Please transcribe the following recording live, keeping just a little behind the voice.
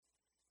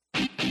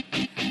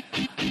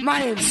My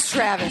name's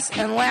Travis,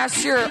 and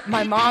last year,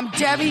 my mom,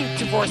 Debbie,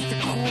 divorced the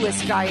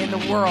coolest guy in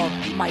the world,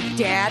 my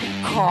dad,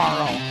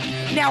 Carl.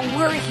 Now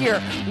we're here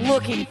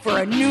looking for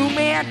a new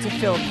man to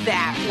fill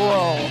that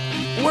role.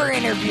 We're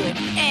interviewing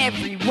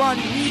everyone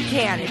we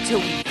can until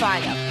we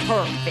find a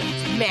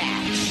perfect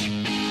match.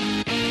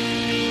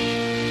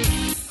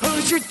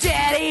 Who's your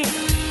daddy?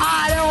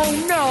 I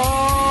don't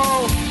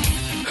know.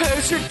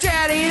 Who's your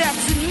daddy?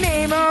 That's the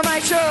name of my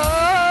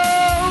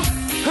show.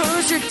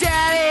 Who's your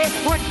daddy?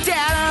 We're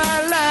down on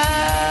our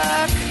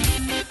luck.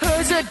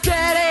 Who's your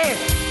daddy?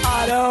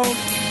 I don't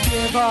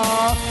give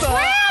a fuck.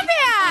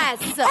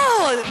 Travis!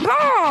 Oh,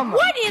 Mom!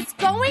 What is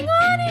going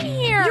on in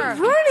here? You're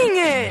ruining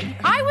it!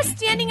 I was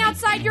standing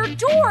outside your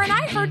door and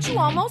I heard you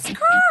almost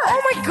curse.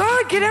 Oh my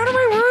God, get out of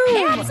my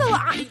room!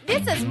 Absolutely.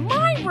 This is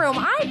my room.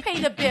 I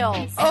pay the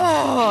bills.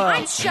 Oh!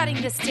 I'm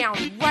shutting this down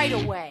right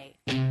away.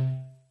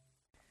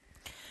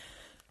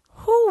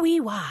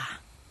 Hoo-wee-wah.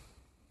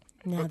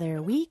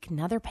 Another week,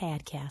 another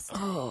podcast.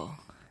 Oh,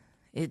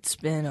 it's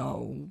been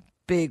a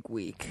big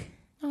week.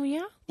 Oh,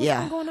 yeah? Yeah.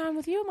 What's been going on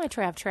with you, my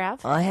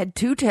Trav? I had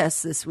 2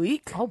 tests this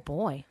week. Oh,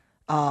 boy.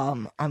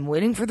 I'm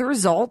waiting for the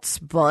results,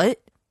 but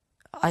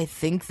I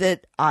think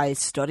that I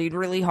studied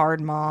really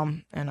hard,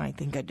 Mom, and I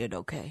think I did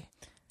okay.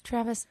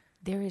 Travis,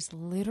 there is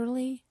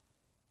literally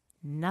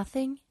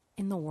nothing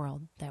in the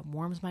world that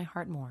warms my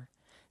heart more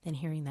than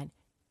hearing that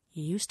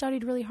you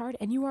studied really hard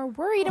and you are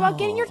worried about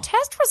getting your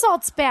test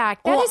results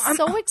back. That is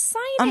so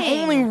exciting. I'm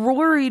only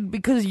worried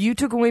because you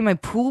took away my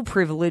pool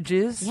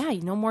privileges. Yeah,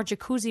 no more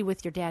jacuzzi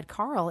with your dad,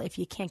 Carl, if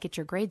you can't get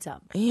your grades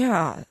up.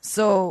 Yeah,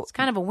 so... It's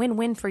kind of a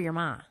win-win for your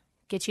ma.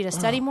 Get you to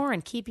study more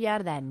and keep you out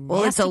of that nasty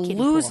Well, it's a kiddie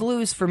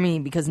lose-lose for me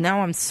because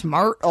now I'm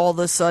smart all of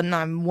a sudden.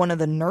 I'm one of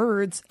the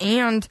nerds,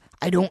 and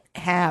I don't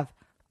have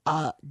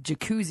a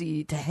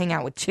jacuzzi to hang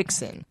out with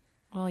chicks in.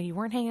 Well, you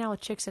weren't hanging out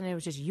with chicks and it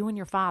was just you and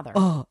your father.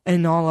 Oh,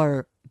 and all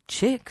our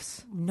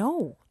chicks.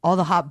 No. All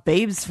the hot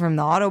babes from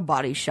the auto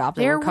body shop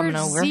that There were coming were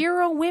over.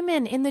 0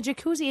 women in the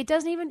jacuzzi.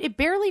 It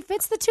barely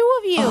fits the 2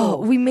 of you. Oh,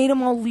 we made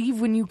them all leave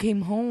when you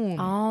came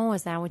home. Oh,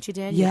 is that what you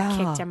did? Yeah.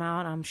 You kicked them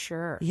out, I'm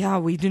sure. Yeah,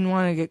 we didn't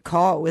want to get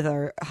caught with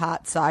our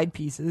hot side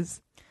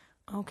pieces.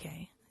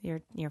 Okay.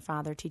 Your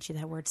father teach you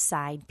that word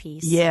side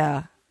piece.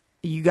 Yeah.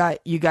 You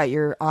got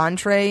your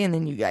entree and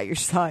then you got your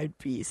side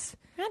piece.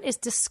 That is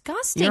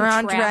disgusting, Your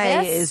entree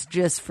Travis. is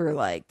just for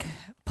like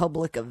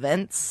public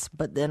events,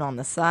 but then on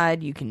the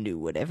side you can do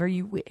whatever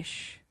you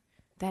wish.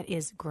 That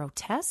is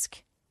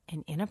grotesque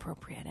and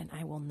inappropriate, and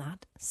I will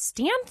not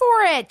stand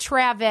for it,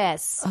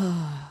 Travis.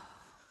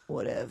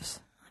 Whatevs.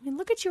 I mean,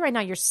 look at you right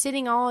now. You're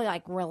sitting all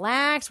like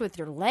relaxed with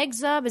your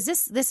legs up. Is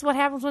this what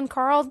happens when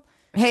Carl?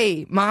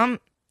 Hey, Mom,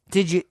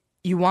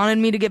 you wanted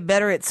me to get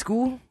better at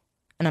school?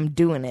 And I'm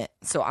doing it.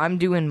 So I'm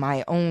doing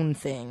my own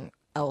thing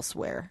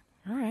elsewhere.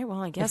 All right, well,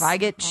 I guess If I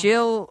get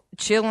chill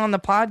on the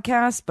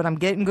podcast, but I'm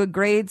getting good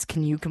grades,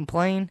 can you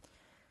complain?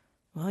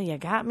 Well, you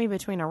got me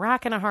between a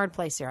rock and a hard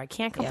place here. I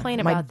can't complain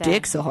about that. My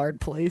dick's a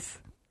hard place.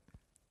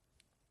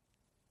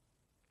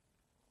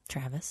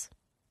 Travis.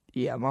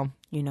 Yeah, Mom.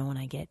 You know when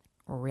I get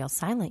real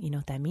silent, you know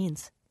what that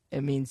means.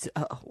 It means,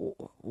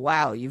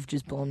 wow, you've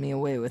just blown me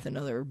away with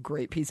another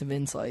great piece of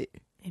insight.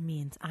 It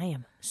means I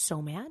am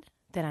so mad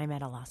that I'm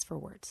at a loss for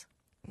words.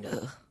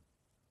 Ugh.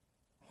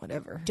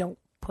 Whatever. Don't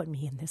put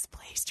me in this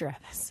place,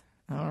 Travis.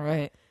 All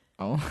right.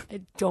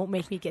 Don't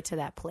make me get to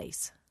that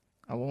place.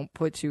 I won't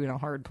put you in a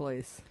hard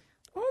place.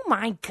 Oh,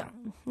 my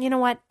God. You know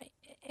what?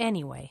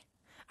 Anyway,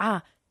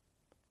 I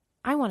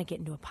want to get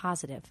into a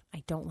positive.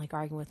 I don't like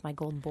arguing with my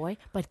golden boy,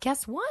 but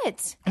guess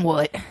what?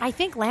 What? I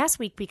think last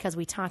week, because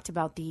we talked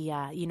about the,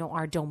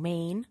 our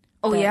domain.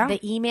 Oh, yeah? The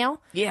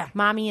email. Yeah.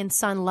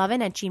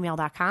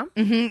 mommyandsonlovin@gmail.com.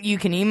 Mm-hmm. You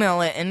can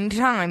email it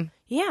anytime.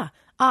 Yeah.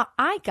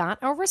 I got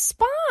a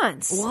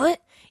response.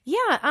 What?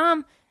 Yeah.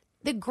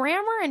 The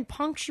grammar and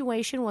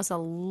punctuation was a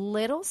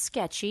little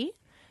sketchy,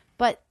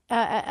 but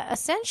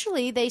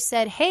essentially they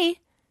said, hey,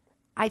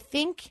 I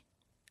think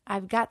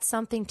I've got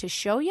something to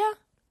show you.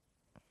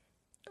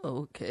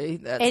 Okay,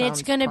 that and sounds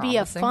it's going to be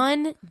a promising.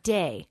 fun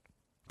day.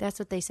 That's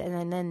what they said.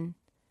 And then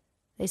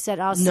they said,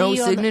 I'll see you. No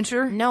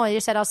signature? No, they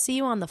just said, I'll see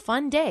you on the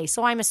fun day.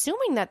 So I'm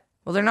assuming that.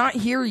 Well, they're not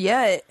here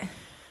yet.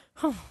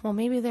 Oh, well,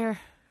 maybe they're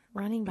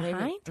running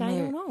behind. I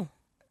don't know.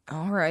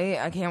 All right,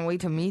 I can't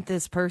wait to meet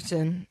this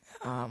person.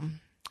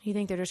 You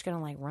think they're just going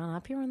to like run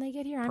up here when they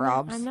get here?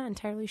 I'm not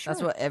entirely sure.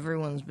 That's what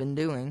everyone's been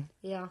doing.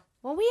 Yeah.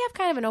 Well, we have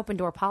kind of an open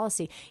door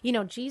policy. You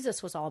know,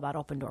 Jesus was all about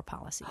open door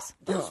policies.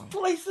 This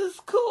place is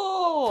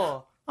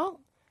cool. Oh.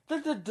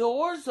 The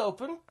door's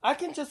open. I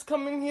can just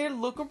come in here,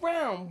 look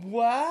around.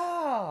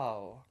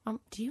 Wow.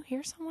 Do you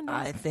hear someone?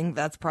 I think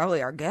that's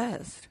probably our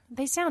guest.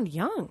 They sound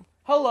young.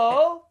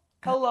 Hello?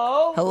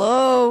 Hello?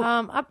 Hello?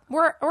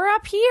 We're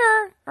up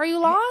here. Are you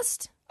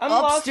lost? I'm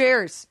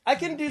upstairs. Lost. I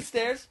can do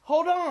stairs.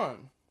 Hold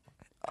on.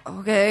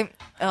 Okay.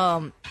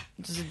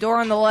 There's a door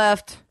on the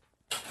left.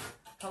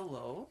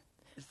 Hello?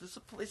 Is this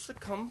a place to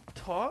come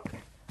talk?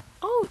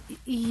 Oh,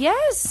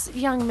 yes,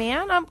 young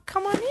man.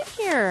 Come on in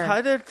here.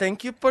 Hi there.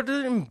 Thank you for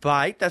the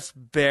invite. That's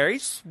very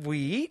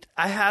sweet.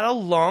 I had a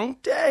long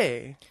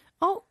day.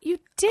 Oh, you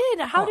did.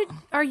 How did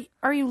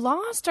are you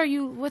lost? Are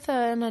you with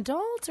an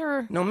adult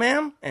or? No,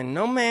 ma'am, and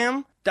no,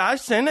 ma'am. I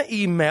sent an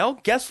email.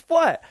 Guess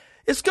what?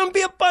 It's going to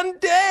be a fun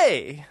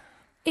day.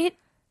 It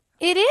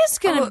is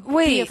going to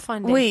be a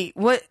fun day. Wait,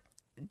 what?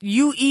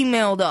 You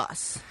emailed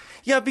us.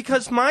 Yeah,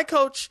 because my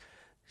coach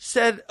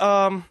said,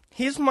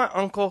 he's my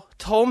uncle,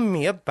 told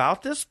me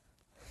about this.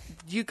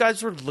 You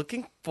guys were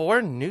looking for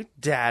a new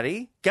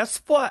daddy.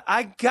 Guess what?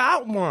 I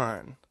got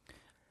one.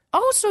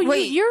 Oh, so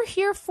Wait. you're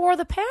here for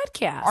the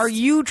podcast. Are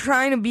you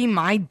trying to be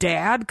my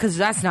dad? Because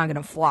that's not going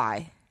to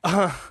fly.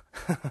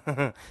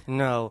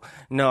 No,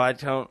 I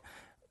don't.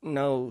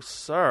 No,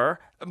 sir.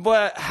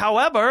 But,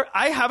 however,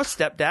 I have a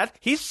stepdad.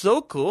 He's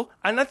so cool,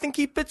 and I think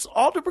he fits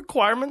all the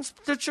requirements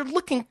that you're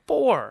looking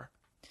for.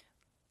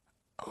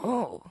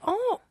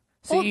 Oh.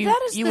 So well,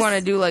 you want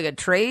to do like a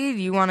trade?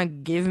 You want to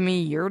give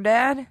me your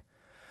dad?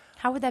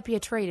 How would that be a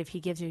trade if he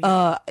gives you?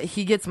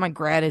 He gets my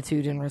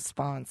gratitude in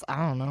response.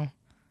 I don't know.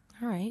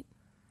 All right.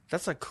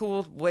 That's a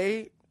cool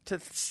way to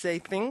say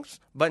things,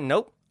 but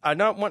nope, I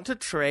don't want to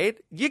trade.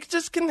 You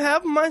just can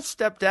have my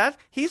stepdad.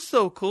 He's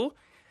so cool.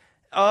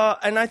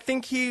 And I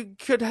think he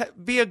could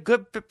be a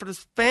good fit for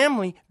this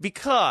family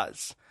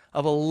because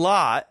of a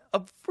lot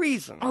of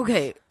reasons.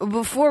 Okay,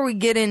 before we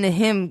get into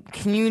him,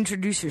 can you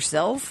introduce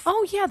yourself?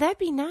 Oh, yeah, that'd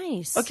be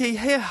nice. Okay,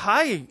 hey,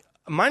 hi.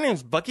 My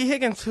name's Bucky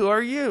Higgins. Who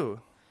are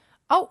you?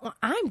 Oh,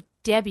 I'm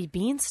Debbie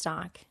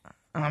Beanstalk.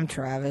 I'm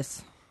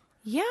Travis.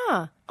 Yeah.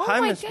 Oh, Hi,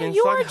 my Miss God. Beanstalk.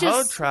 You are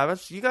Hello, just...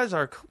 Travis. You guys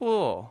are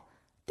cool.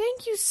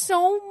 Thank you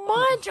so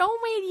much. Oh,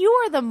 man, you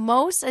are the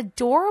most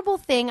adorable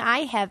thing I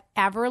have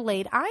ever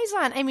laid eyes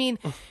on. I mean,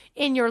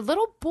 in your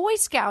little Boy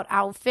Scout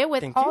outfit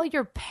with all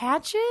your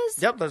patches.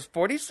 Yep, there's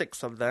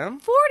 46 of them.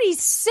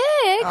 46?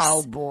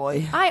 Oh,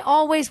 boy. I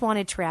always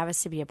wanted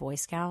Travis to be a Boy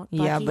Scout.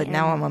 Yeah, Bucky, but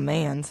now and- I'm a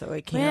man, so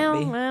it can't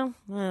be.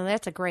 Well,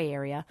 that's a gray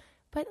area.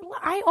 But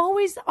I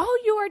always,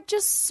 you are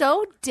just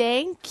so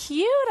dang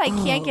cute. I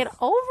can't get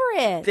over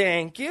it.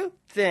 Thank you.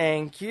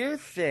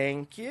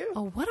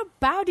 Oh, what a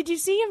bow. Did you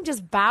see him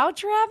just bow,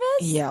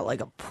 Travis? Yeah, like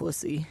a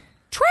pussy.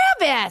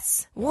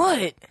 Travis!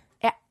 What?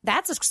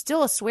 That's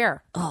still a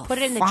swear. Oh, Put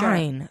it in the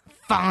jar.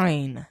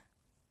 Fine.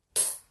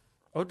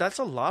 Oh, that's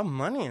a lot of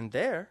money in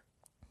there.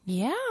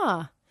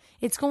 Yeah.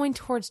 It's going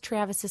towards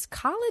Travis's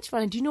college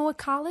fund. Do you know what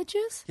college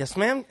is? Yes,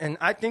 ma'am, and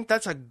I think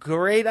that's a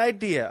great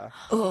idea.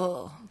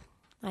 Oh.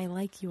 I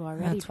like you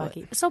already, That's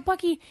Bucky. So,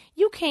 Bucky,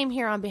 you came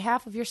here on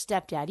behalf of your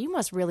stepdad. You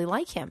must really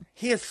like him.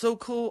 He is so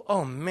cool.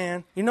 Oh,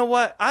 man. You know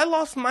what? I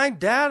lost my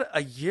dad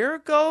a year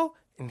ago,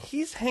 and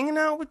he's hanging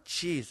out with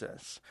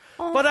Jesus.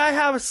 But I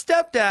have a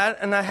stepdad,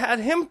 and I had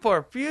him for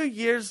a few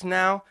years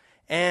now,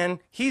 and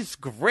he's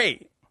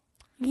great.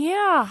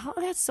 Yeah. Oh,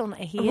 that's so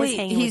nice. He is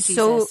hanging with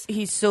Jesus.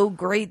 He's so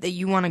great that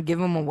you want to give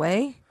him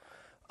away?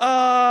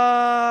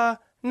 No.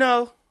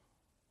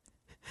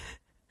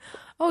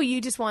 Oh,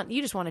 you just want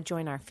to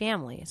join our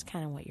family. Is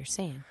kind of what you're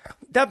saying.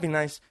 That'd be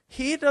nice.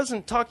 He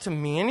doesn't talk to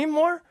me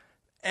anymore,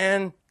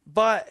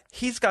 but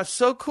he's got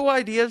so cool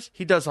ideas.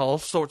 He does all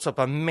sorts of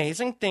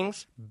amazing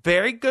things.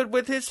 Very good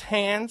with his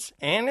hands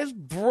and his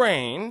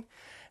brain.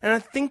 And I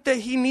think that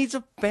he needs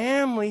a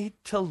family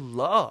to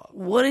love.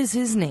 What is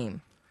his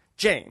name?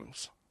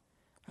 James.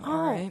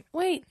 Right.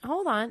 Wait,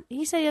 hold on.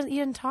 He said he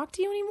didn't talk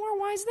to you anymore?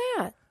 Why is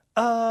that?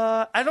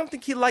 I don't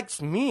think he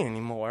likes me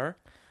anymore.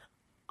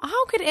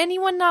 How could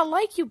anyone not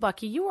like you,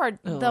 Bucky? You are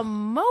the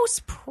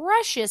most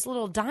precious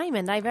little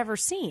diamond I've ever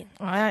seen.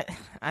 I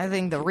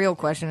think the real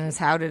question is,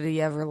 how did he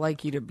ever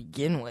like you to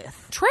begin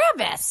with?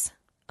 Travis!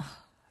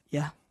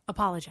 Yeah.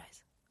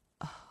 Apologize.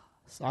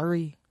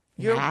 Sorry.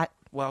 You're Not.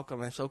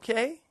 welcome. It's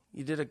okay.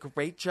 You did a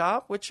great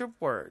job with your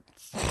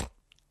words.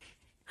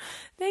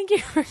 Thank you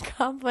for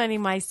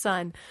complimenting my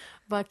son,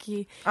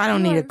 Bucky. I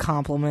don't need a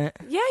compliment.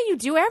 Yeah, you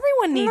do.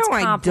 Everyone needs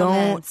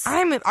compliments.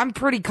 I don't. I'm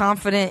pretty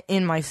confident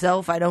in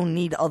myself. I don't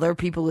need other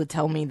people to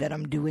tell me that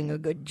I'm doing a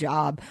good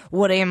job.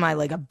 What am I,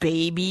 like a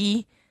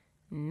baby?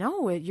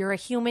 No, you're a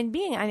human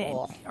being. Isn't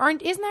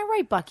that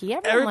right, Bucky?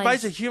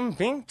 Everybody's a human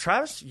being.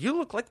 Travis, you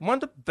look like one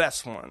of the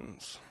best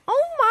ones.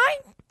 Oh my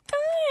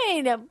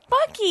God,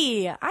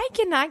 Bucky! I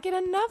cannot get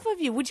enough of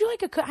you. Would you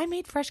like I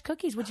made fresh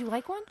cookies. Would you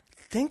like one?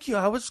 Thank you.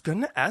 I was going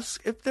to ask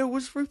if there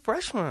was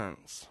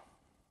refreshments.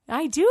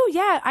 I do,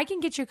 yeah. I can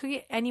get your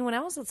cookie. Anyone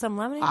else with some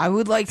lemonade? I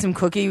would like some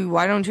cookie.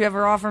 Why don't you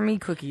ever offer me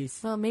cookies?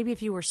 Well, maybe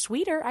if you were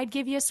sweeter, I'd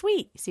give you a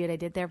sweet. See what I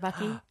did there,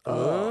 Bucky?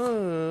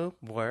 Oh,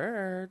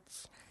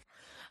 words.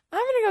 I'm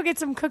going to go get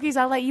some cookies.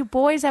 I'll let you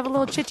boys have a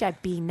little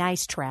chit-chat. Be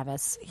nice,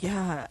 Travis.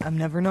 Yeah, I'm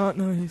never not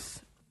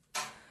nice.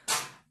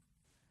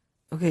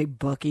 Okay,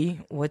 Bucky,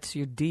 what's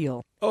your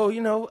deal?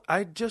 Oh,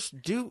 I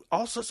just do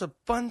all sorts of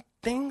fun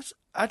things.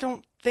 I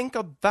don't think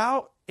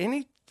about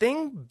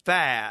anything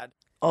bad.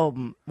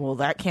 Oh, well,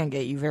 that can't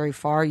get you very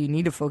far. You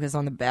need to focus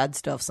on the bad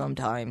stuff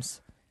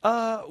sometimes.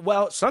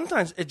 Well,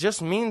 sometimes it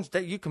just means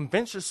that you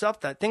convince yourself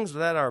that things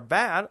that are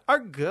bad are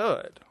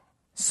good.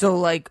 So,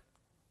 like,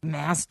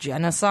 mass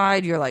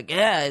genocide, you're like,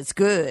 yeah, it's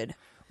good.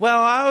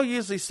 Well, I'll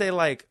usually say,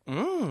 like,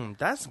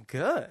 that's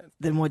good.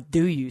 Then what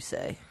do you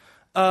say?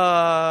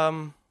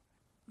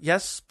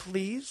 Yes,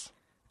 please.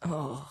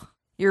 Oh,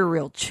 you're a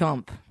real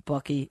chump,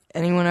 Bucky.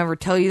 Anyone ever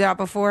tell you that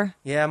before?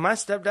 Yeah, my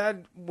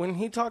stepdad, when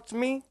he talked to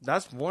me,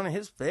 that's one of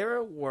his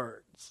favorite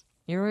words.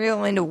 You're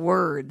real into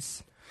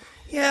words.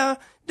 Yeah,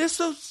 this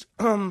is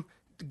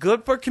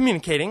good for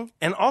communicating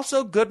and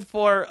also good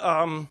for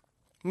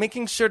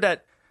making sure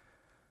that,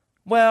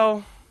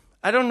 well,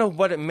 I don't know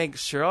what it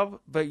makes sure of,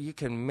 but you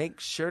can make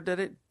sure that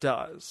it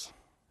does.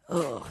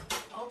 Ugh.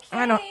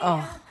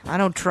 I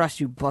don't trust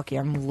you, Bucky.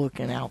 I'm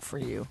looking out for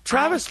you.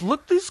 Travis,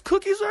 look, these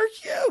cookies are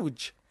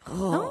huge.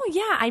 Oh,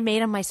 yeah, I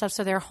made them myself,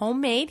 so they're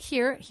homemade.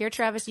 Here,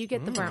 Travis, you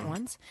get the burnt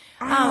ones.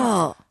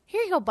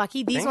 Here you go,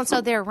 Bucky. These ones,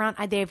 so they're around.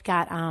 They've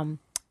got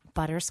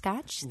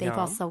butterscotch. They've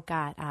also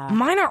got.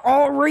 Mine are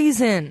all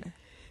raisin.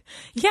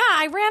 Yeah,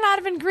 I ran out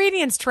of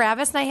ingredients,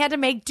 Travis, and I had to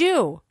make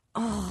do.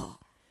 Oh.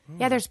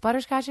 Yeah, there's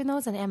butterscotch in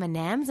those and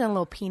M&Ms and a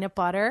little peanut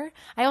butter.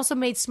 I also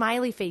made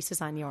smiley faces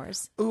on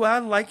yours. Ooh, I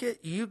like it.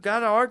 You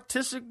got an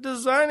artistic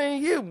design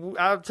in you,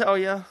 I'll tell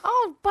you.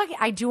 Oh, Bucky,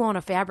 I do own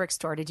a fabric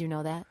store. Did you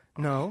know that?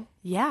 No.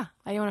 Yeah,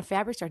 I own a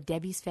fabric store,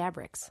 Debbie's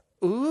Fabrics.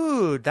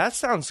 Ooh, that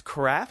sounds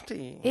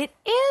crafty. It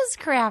is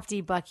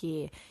crafty,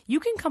 Bucky. You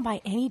can come by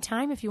any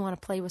time if you want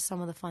to play with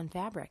some of the fun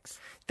fabrics.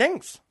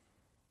 Thanks.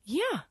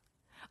 Yeah.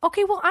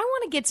 Okay, well, I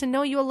want to get to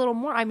know you a little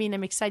more. I mean,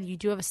 I'm excited. You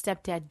do have a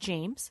stepdad,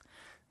 James.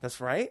 That's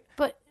right.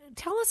 But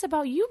tell us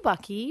about you,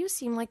 Bucky. You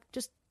seem like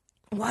just...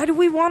 Why do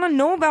we want to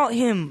know about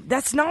him?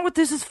 That's not what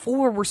this is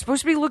for. We're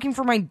supposed to be looking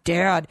for my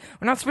dad.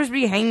 We're not supposed to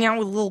be hanging out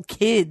with little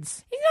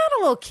kids. He's not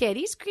a little kid.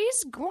 He's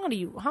what are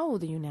you? How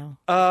old are you now?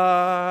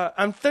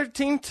 I'm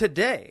 13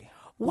 today.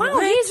 Wow,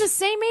 What? he's the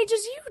same age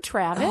as you,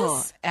 Travis.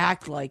 Ugh,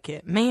 act like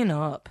it. Man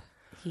up.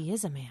 He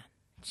is a man.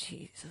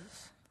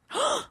 Jesus.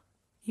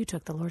 You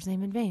took the Lord's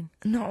name in vain.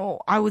 No,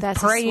 I was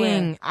That's a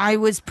praying. swear. I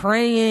was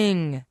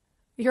praying.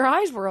 Your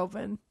eyes were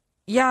open.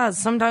 Yeah,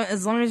 sometimes,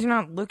 as long as you're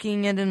not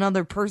looking at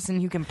another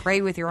person, you can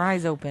pray with your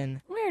eyes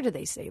open. Where do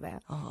they say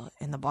that?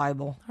 In the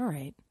Bible. All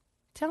right.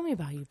 Tell me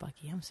about you,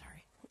 Bucky. I'm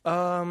sorry.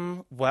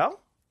 Well,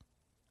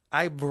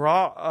 I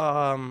brought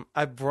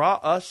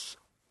us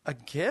a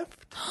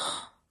gift.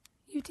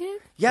 You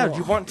did? Yeah, do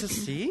you want to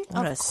see?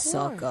 What a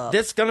suck up.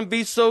 This is gonna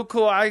be so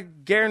cool. I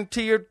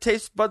guarantee your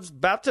taste buds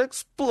about to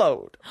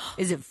explode.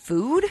 Is it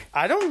food?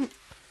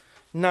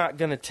 Not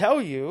gonna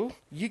tell you.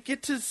 You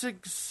get to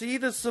see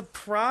the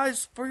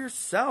surprise for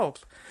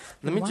yourself.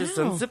 Let me just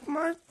unzip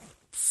my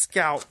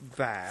scout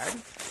bag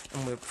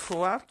and we'll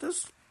pull out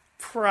this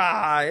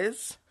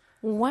prize.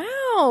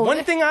 Wow.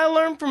 One thing I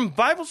learned from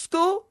Bible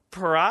school: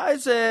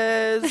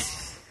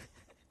 prizes.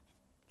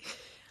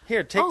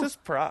 Here, take this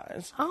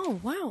prize. Oh,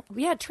 wow.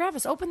 Yeah,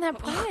 Travis, open that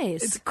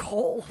prize. It's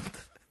cold.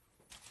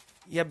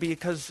 Yeah,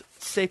 because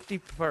safety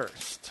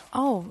first.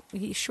 Oh,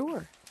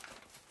 sure.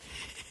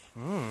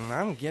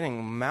 I'm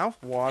getting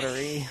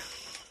mouth-watery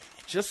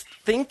just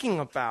thinking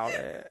about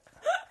it.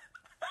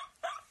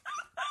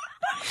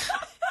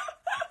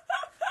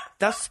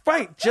 That's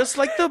right, just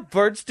like the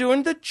birds do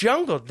in the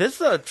jungle. This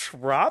is a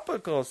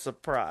tropical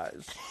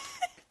surprise.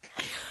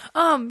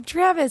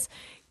 Travis,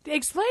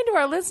 explain to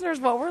our listeners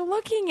what we're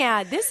looking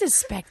at. This is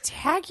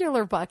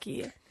spectacular,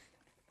 Bucky.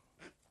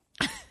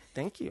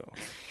 Thank you.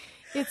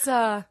 It's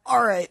All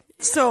right,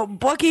 so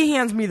Bucky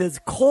hands me this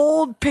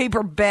cold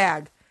paper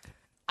bag.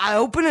 I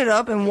open it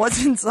up, and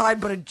what's inside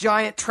but a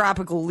giant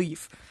tropical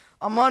leaf.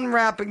 I'm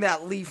unwrapping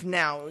that leaf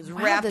now. It was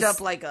wrapped up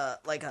like a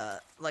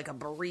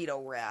burrito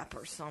wrap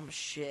or some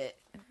shit.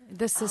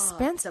 the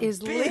suspense It's a is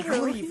big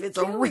literally leaf. It's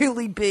a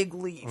really big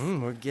leaf.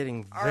 We're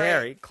getting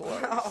very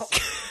close. Wow.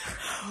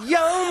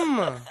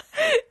 Yum!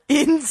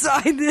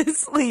 Inside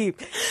this leaf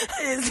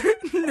is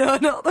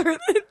none other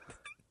than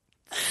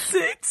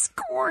 6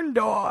 corn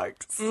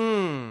dogs.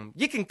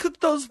 You can cook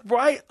those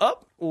right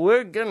up.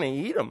 We're gonna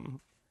eat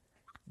them.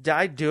 Did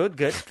I do a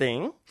good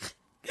thing?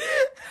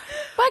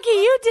 Bucky,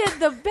 you did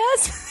the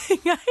best thing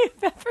I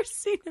have ever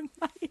seen in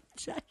my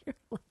entire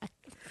life.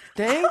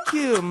 Thank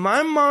you.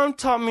 My mom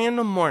taught me in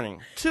the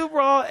morning. 2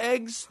 raw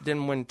eggs,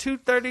 then when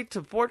 2:30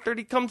 to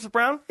 4:30 comes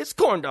around, it's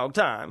corn dog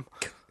time.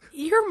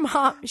 Your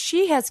mom,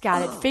 she has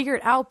got it figured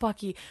out,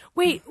 Bucky.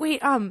 Wait,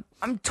 I'm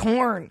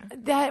torn.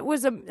 that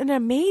was an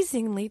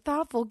amazingly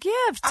thoughtful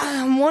gift.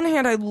 On one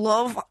hand, I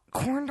love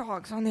corn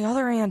dogs. On the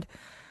other hand,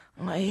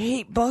 I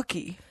hate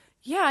Bucky.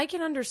 Yeah, I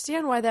can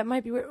understand why that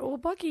might be weird. Well,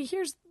 Bucky,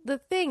 here's the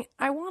thing.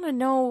 I want to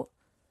know,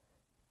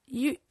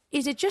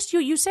 is it just you?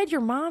 You said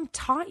your mom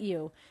taught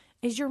you.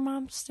 Is your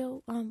mom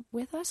still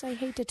with us? I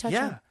hate to touch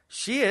Yeah, her.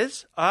 she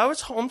is. I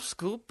was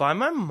homeschooled by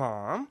my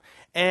mom,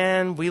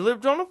 and we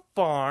lived on a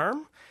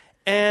farm,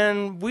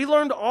 and we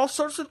learned all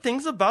sorts of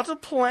things about the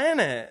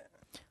planet.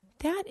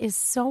 That is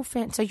so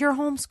So you're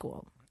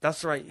homeschooled.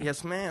 That's right.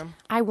 Yes, ma'am.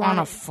 I want On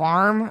a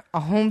farm?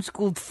 A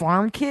homeschooled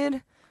farm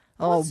kid?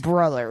 Oh,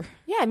 brother.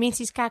 Yeah, it means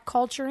he's got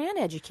culture and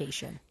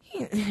education.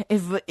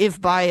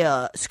 If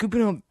by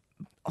scooping up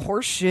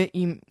horse shit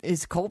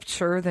is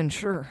culture, then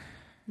sure.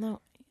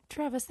 No,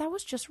 Travis, that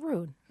was just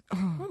rude.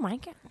 Oh my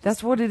God.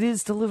 That's what it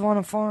is to live on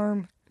a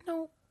farm.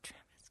 No,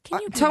 Travis,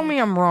 can you Tell me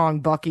I'm wrong,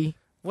 Bucky.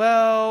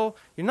 Well,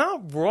 you're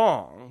not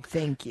wrong.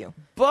 Thank you.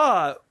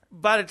 But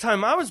by the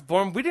time I was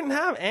born, we didn't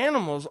have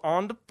animals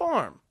on the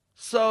farm.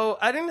 So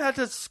I didn't have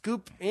to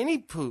scoop any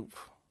poop.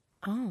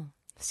 Oh,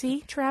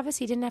 see, Travis,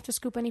 he didn't have to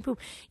scoop any poop.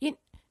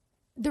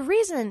 The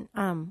reason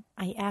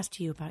I asked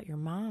you about your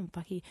mom,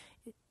 Bucky,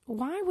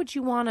 why would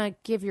you want to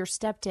give your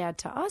stepdad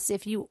to us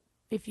if you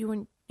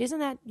isn't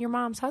that your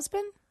mom's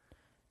husband?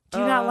 Do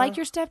you not like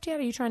your stepdad?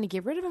 Are you trying to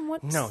get rid of him?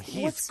 No,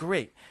 he's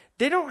great.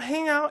 They don't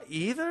hang out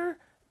either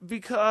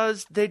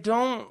because they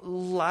don't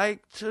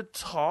like to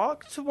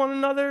talk to one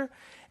another.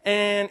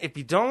 And if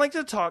you don't like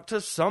to talk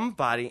to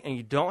somebody and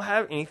you don't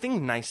have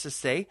anything nice to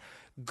say,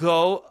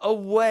 go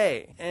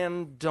away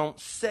and don't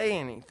say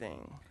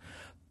anything.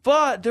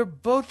 But they're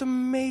both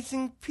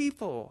amazing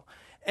people.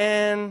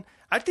 And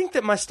I think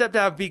that my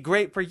stepdad would be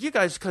great for you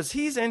guys because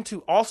he's into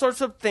all sorts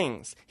of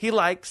things. He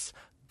likes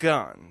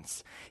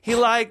guns. He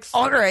likes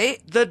All right.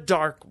 the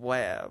dark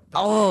web.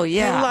 Oh,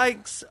 yeah. He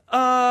likes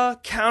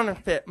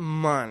counterfeit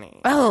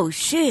money. Oh,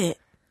 shit.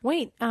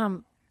 Wait,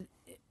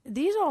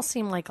 these all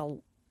seem like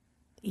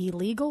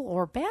illegal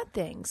or bad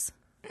things.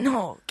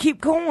 No, keep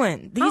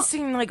going. These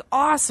seem like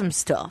awesome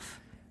stuff.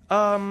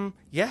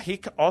 Yeah, he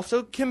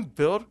also can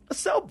build a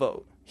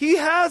sailboat. He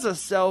has a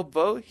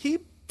sailboat. He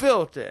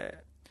built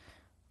it.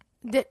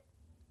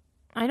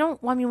 I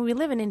mean, we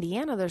live in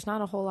Indiana. There's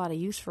not a whole lot of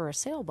use for a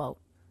sailboat.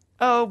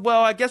 Oh,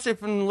 well, I guess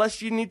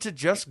unless you need to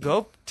just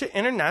go to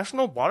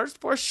international waters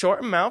for a short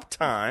amount of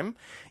time,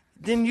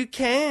 then you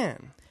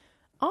can.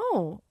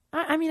 Oh,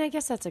 I mean, I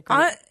guess that's a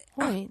great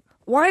point.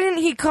 Why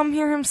didn't he come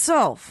here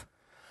himself?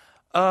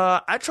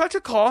 I tried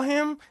to call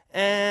him,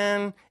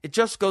 and it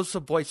just goes to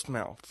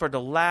voicemail for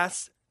the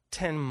last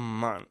 10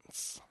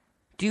 months.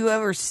 Do you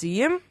ever see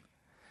him?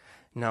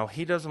 No,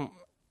 he doesn't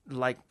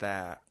like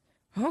that.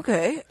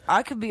 Okay,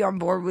 I could be on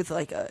board with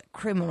like a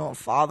criminal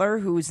father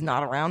who's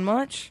not around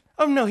much.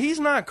 Oh, no, he's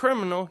not a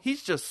criminal.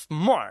 He's just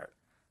smart.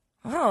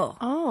 Oh.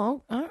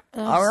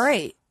 All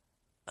right.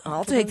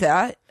 I'll take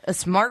that. A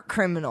smart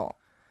criminal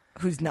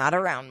who's not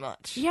around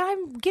much. Yeah,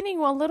 I'm getting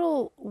a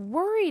little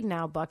worried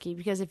now, Bucky,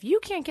 because if you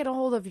can't get a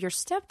hold of your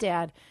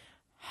stepdad,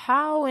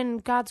 how in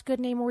God's good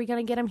name are we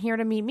going to get him here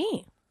to meet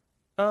me?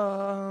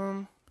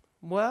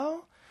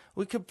 Well,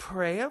 we could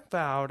pray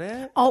about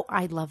it. Oh,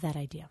 I love that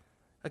idea.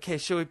 Okay,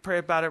 should we pray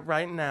about it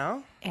right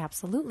now?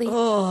 Absolutely.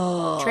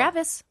 Oh.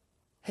 Travis.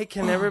 Hey,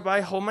 can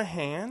everybody hold my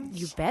hands?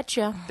 You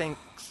betcha.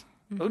 Thanks.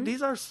 Oh,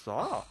 these are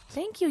soft.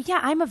 Thank you. Yeah,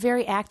 I'm a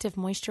very active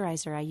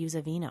moisturizer. I use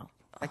Aveeno.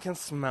 I can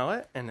smell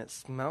it, and it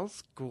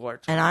smells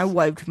gorgeous. And I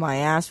wiped my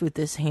ass with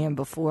this hand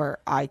before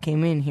I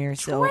came in here,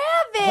 so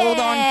Travis! hold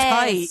on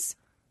tight.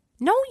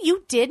 No,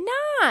 you did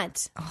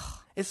not.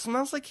 It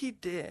smells like he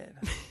did.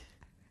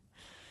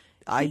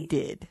 I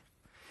did.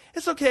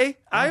 It's okay.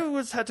 I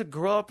always had to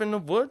grow up in the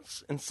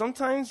woods, and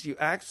sometimes you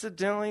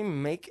accidentally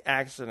make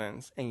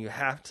accidents, and you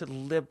have to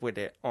live with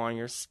it on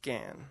your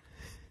skin.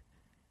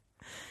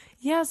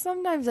 Yeah,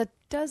 sometimes that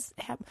does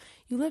happen.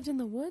 You lived in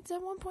the woods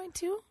at one point,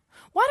 too?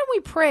 Why don't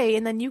we pray,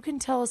 and then you can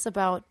tell us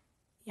about,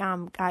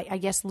 I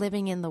guess,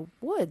 living in the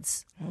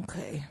woods.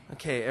 Okay.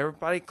 Okay,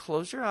 everybody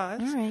close your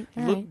eyes. All right,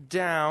 all Look right.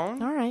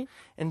 down. All right.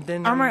 And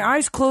then... Are my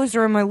eyes closed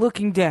or am I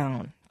looking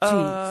down?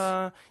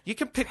 Jeez. You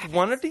can pick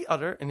one or the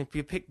other, and if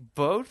you pick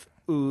both,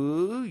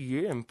 ooh,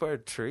 you're in for a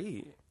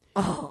treat.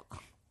 Oh.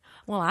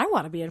 Well, I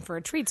want to be in for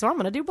a treat, so I'm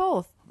going to do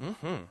both.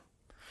 Mm-hmm.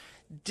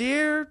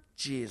 Dear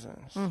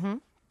Jesus,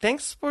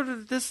 thanks for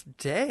this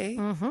day.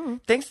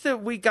 Thanks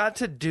that we got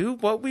to do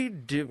what we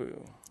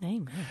do.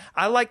 Amen.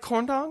 I like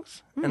corn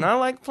dogs, and I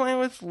like playing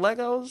with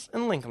Legos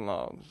and Lincoln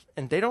Logs.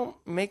 And they don't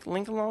make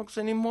Lincoln Logs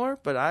anymore,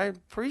 but I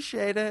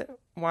appreciate it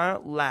while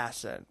it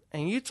lasted.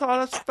 And you taught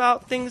us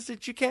about things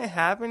that you can't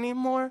have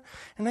anymore,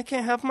 and I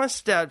can't have my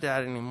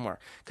stepdad anymore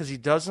because he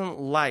doesn't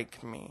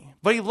like me.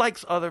 But he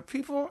likes other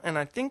people, and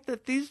I think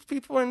that these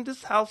people in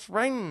this house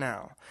right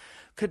now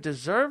could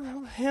deserve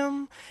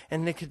him,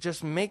 and they could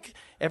just make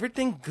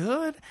everything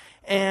good.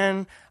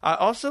 And I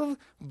also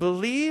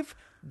believe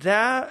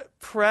that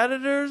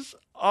predators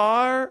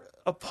are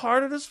a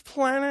part of this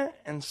planet,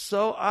 and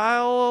so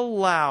I'll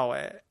allow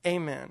it.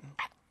 Amen.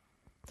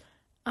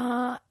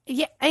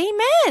 Yeah,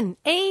 amen.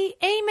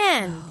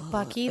 Amen,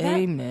 Bucky.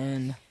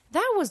 Amen.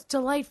 That was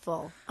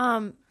delightful.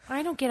 I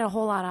don't get a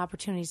whole lot of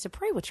opportunities to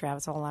pray with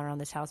Travis all around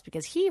this house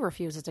because he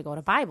refuses to go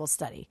to Bible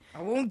study.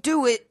 I won't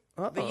do it.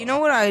 But you know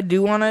what I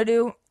do want to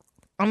do?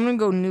 I'm going to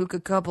go nuke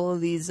a couple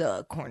of these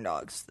corn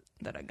dogs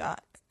that I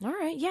got. All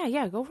right,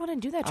 yeah, go run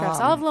and do that, Travis.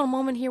 I'll have a little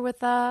moment here with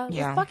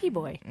Bucky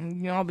Boy.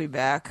 I'll be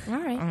back. All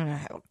right. I'm going to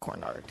have a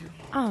corn dog or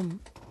two.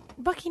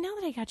 Bucky, now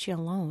that I got you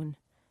alone,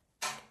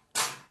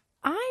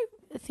 I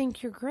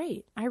think you're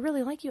great. I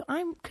really like you.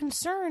 I'm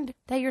concerned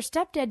that your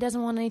stepdad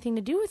doesn't want anything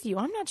to do with you.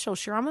 I'm not so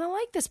sure I'm going to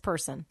like this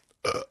person.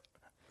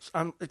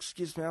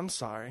 Excuse me, I'm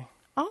sorry.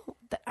 Oh,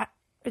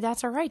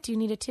 that's all right. Do you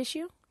need a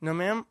tissue? No,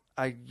 ma'am.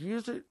 I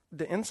used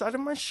the inside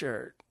of my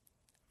shirt.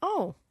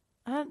 Oh,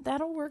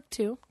 that'll work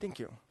too. Thank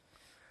you.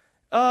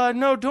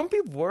 No, don't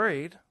be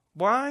worried.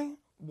 Why?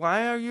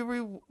 Why are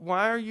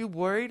you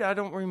worried? I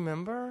don't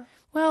remember.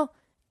 Well,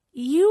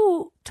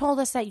 you told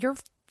us that your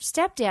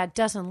stepdad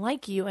doesn't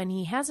like you and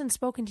he hasn't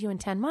spoken to you in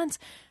 10 months.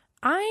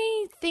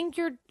 I think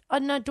you're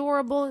an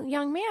adorable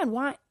young man.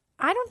 Why?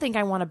 I don't think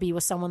I want to be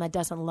with someone that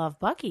doesn't love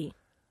Bucky.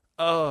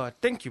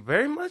 Thank you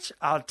very much.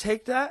 I'll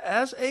take that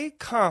as a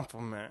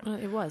compliment.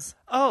 It was.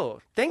 Oh,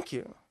 thank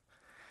you.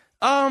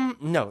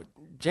 No,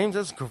 James,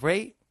 that's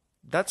great.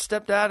 That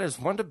stepdad is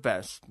one of the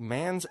best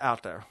mans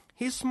out there.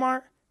 He's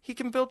smart. He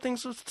can build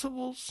things with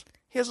tools.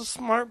 He has a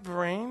smart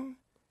brain.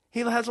 He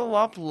has a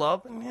lot of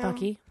love in him.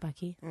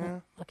 Bucky,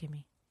 Yeah. look at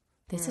me.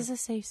 This is a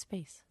safe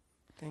space.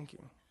 Thank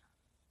you.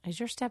 Is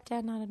your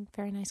stepdad not a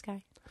very nice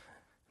guy?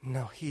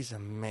 No, he's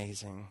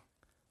amazing.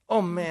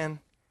 Oh, man.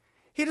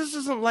 He just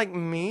isn't like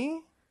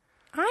me.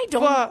 I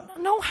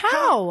don't know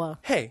how.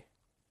 Hey,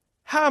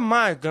 how am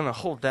I going to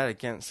hold that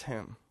against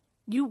him?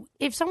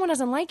 If someone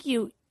doesn't like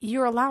you,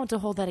 you're allowed to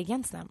hold that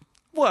against them.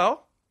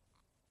 Well,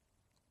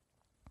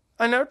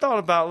 I never thought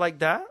about it like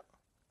that.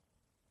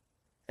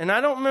 And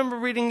I don't remember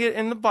reading it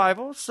in the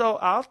Bible, so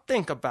I'll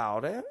think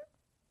about it.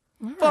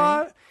 All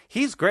But right.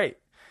 he's great.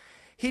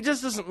 He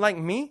just doesn't like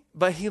me,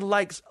 but he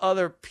likes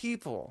other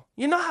people.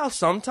 You know how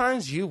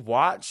sometimes you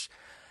watch,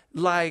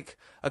 like,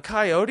 a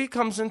coyote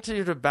comes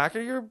into the back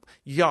of your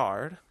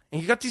yard, and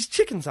you got these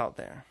chickens out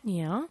there.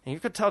 Yeah. And you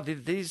could tell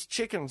these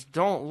chickens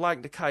don't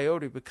like the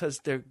coyote because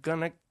they're going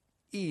to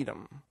eat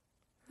them.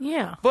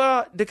 Yeah.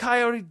 But the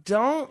coyote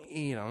don't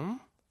eat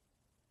them.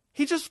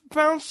 He just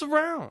bounces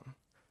around.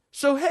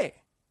 So, hey.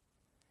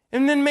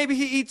 And then maybe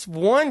he eats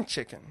one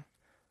chicken.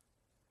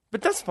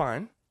 But that's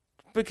fine.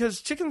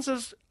 Because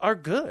chickens are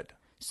good.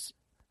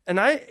 And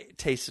I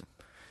taste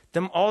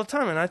them all the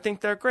time. And I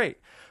think they're great.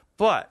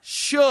 But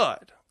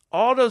should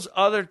all those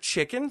other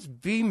chickens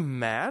be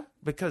mad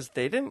because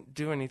they didn't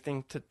do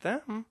anything to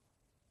them?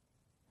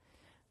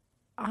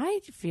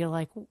 I feel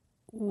like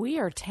we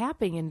are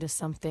tapping into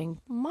something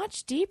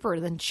much deeper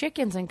than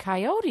chickens and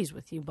coyotes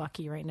with you,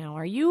 Bucky, right now.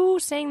 Are you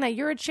saying that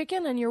you're a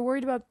chicken and you're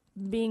worried about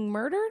being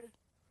murdered?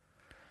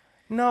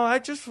 No, I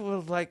just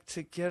would like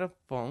to get a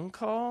phone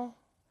call.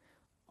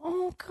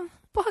 Oh, come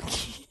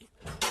Bucky.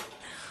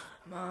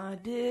 My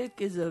dick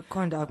is a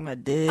corn dog. My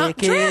dick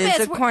Travis,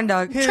 is a corn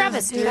dog.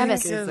 Travis, His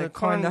Travis. dick is a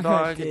corn dog.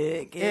 dog.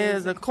 Dick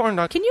Is a corn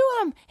dog. Can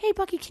you, hey,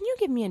 Bucky, can you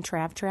give me and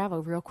Trav a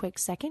real quick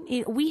second?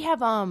 We have,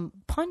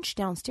 punch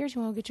downstairs.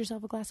 You want to get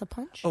yourself a glass of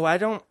punch? Oh,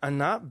 I'm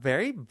not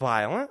very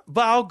violent,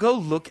 but I'll go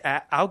look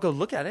at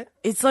it.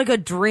 It's like a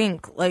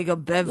drink, like a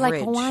beverage.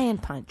 Like Hawaiian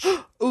punch.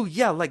 Oh,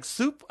 yeah, like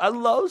soup. I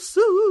love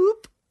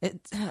soup.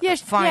 It's Yeah,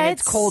 fine. yeah,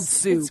 it's cold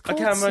soup. it's cold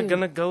Okay, I'm soup.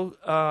 gonna go,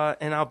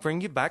 and I'll bring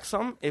you back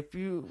some if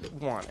you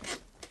want it.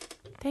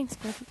 Thanks,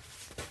 Bucky.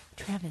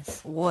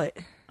 Travis, What?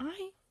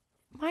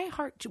 my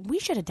heart, we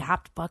should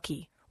adopt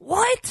Bucky.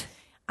 What?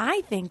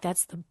 I think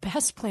that's the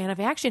best plan of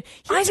action.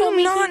 He I told do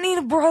me not need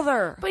a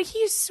brother. But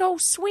he's so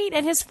sweet,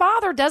 and his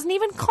father doesn't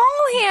even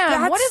call him.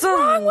 That's What is the-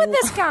 wrong with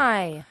this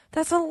guy?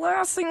 That's the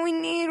last thing we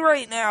need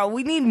right now.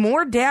 We need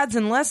more dads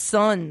and less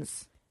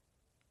sons.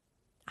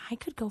 I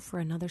could go for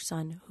another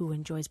son who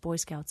enjoys Boy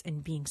Scouts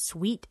and being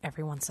sweet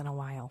every once in a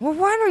while. Well,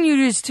 why don't you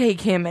just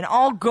take him and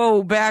I'll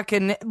go back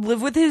and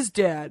live with his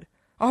dad?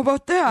 How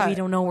about that? We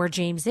don't know where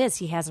James is.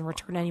 He hasn't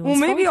returned Well, anyone's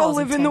maybe phone I'll calls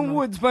live in 10 the months.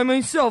 woods by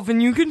myself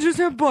and you can just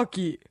have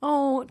Bucky.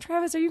 Oh,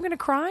 Travis, are you going to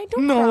cry?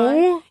 Don't No.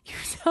 cry.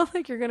 You sound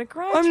like you're going to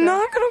cry. I'm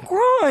not going to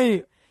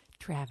cry.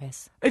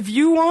 Travis, If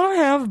you want to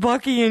have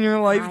Bucky in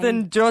your life,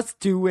 then just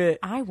do it.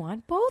 I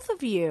want both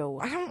of you.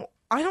 I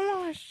don't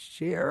want to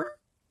share.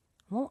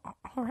 Well,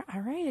 all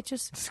right. It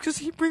just, It's because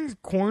he brings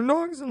corn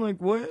dogs and like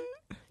what?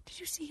 did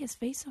you see his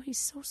face? Oh, he's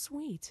so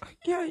sweet.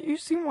 Yeah, you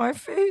see my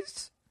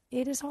face?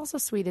 It is also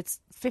sweet.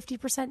 It's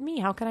 50% me.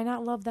 How can I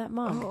not love that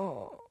mug?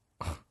 Oh.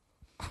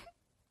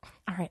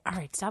 All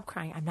right. Stop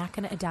crying. I'm not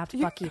going to adopt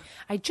Bucky.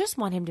 I just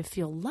want him to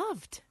feel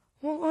loved.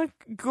 Well, like,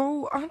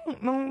 go, I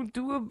don't know,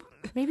 do a...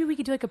 Maybe we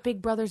could do like a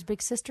big brothers,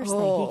 big sisters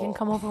thing. He can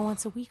come over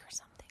once a week or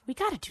something. We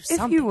got to do If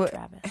something, you would-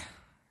 Travis.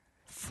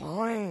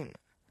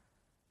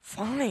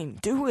 Fine,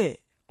 do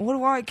it. What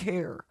do I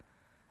care?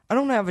 I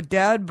don't have a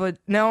dad, but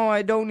now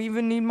I don't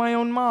even need my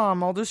own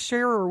mom. I'll just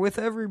share her with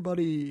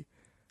everybody.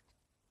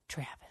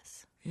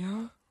 Travis,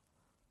 Yeah?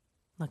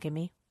 look at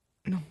me.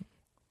 No.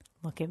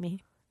 Look at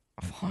me.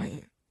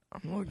 Fine.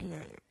 I'm looking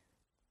at you.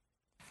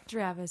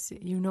 Travis,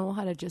 you know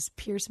how to just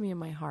pierce me in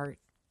my heart.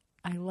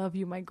 I love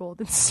you, my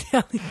golden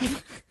stallion.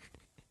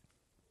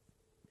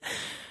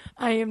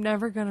 I am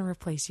never going to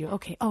replace you.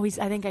 Okay. Oh, I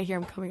think I hear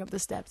him coming up the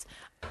steps.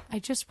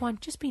 Just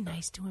be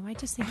nice to him. I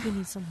just think he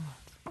needs some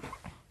love.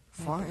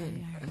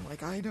 Fine. And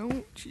like I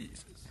don't?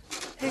 Jesus.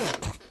 Hey,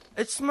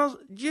 it smells.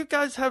 You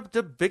guys have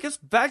the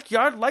biggest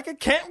backyard like a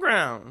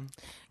campground.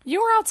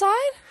 You were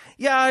outside?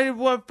 Yeah,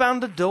 I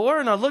found the door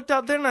and I looked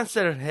out there and I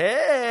said,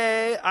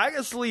 hey, I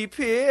can sleep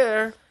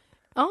here.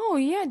 Oh,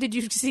 yeah. Did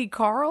you see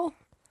Carl?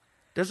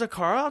 There's a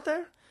car out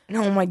there?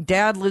 No, my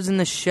dad lives in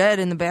the shed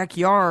in the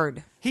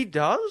backyard. He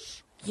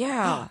does?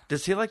 Yeah.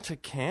 Does he like to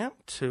camp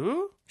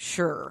too?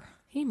 Sure.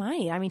 He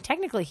might. I mean,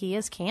 technically, he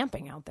is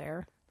camping out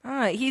there.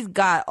 He's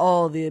got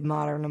all the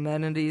modern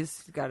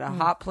amenities. He's got a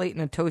hot plate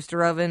and a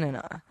toaster oven and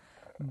a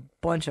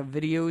bunch of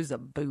videos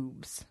of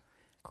boobs.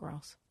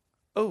 Gross.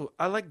 Oh,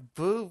 I like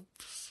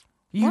boobs.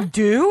 You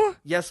do?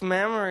 Yes,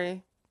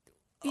 memory.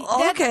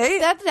 Okay.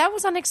 That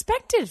was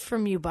unexpected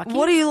from you, Bucky.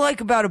 What do you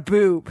like about a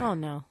boob? Oh,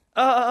 no.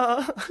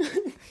 Uh,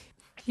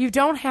 You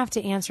don't have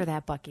to answer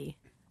that, Bucky.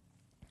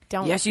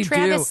 Don't. Yes, you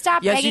Travis, do.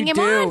 stop Yes, egging you him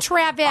do. on,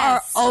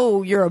 Travis.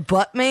 You're a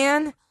butt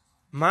man?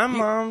 my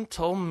mom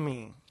told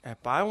me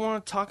if I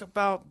want to talk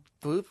about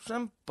boobs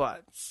and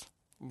butts,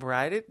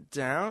 write it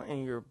down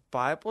in your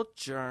Bible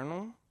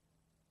journal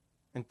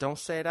and don't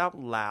say it out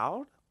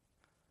loud.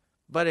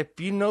 But if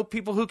you know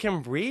people who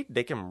can read,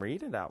 they can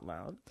read it out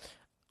loud.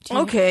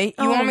 Okay.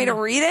 You want me to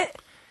read it?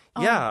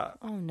 Yeah.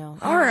 Oh, no.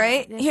 All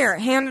right. Here,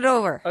 hand it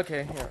over.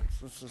 Okay, here.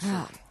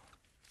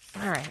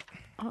 All right.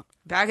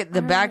 Back at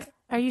the back.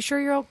 Are you sure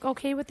you're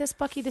okay with this,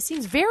 Bucky? This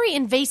seems very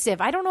invasive.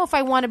 I don't know if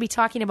I want to be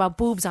talking about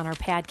boobs on our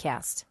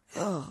podcast.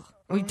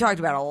 We talked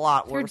about a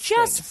lot They're worse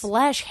just things.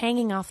 flesh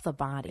hanging off the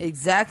body.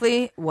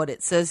 Exactly what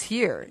it says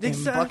here in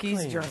Exactly.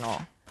 Bucky's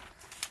journal.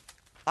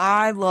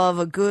 I love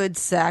a good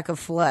sack of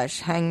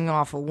flesh hanging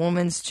off a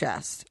woman's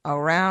chest, a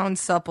round,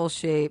 supple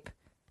shape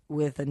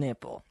with a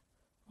nipple.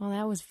 Well,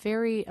 that was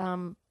very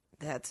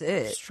That's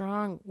it.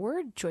 strong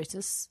word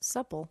choices.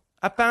 Supple.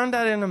 I found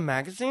that in a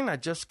magazine. I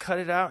just cut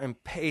it out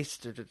and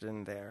pasted it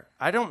in there.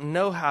 I don't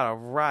know how to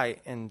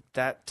write in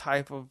that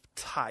type of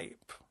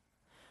type.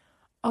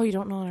 Oh, you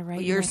don't know how to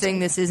write? You're saying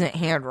this isn't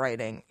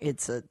handwriting.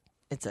 It's a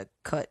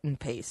cut and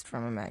paste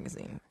from a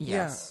magazine.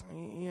 Yes,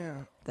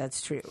 Yeah.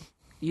 that's true.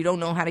 You don't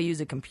know how to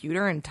use a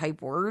computer and type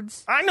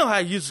words? I know how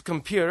to use a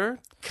computer.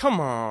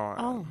 Come on.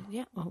 Oh,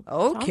 yeah.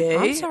 Oh, Okay.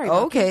 I'm sorry,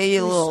 Bucky. Okay,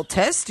 you little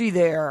testy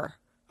there.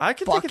 I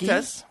can Bucky? take a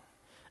test.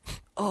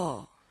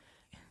 Oh.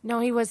 No,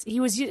 he was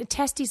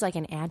testy's like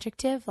an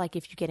adjective. Like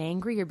if you get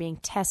angry, you're being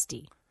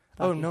testy.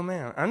 Oh, no,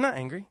 man. I'm not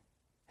angry.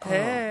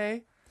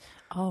 Hey.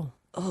 Oh,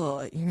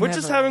 Oh, We're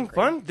just having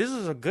fun. This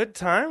is a good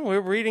time. We're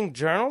reading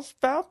journals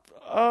about,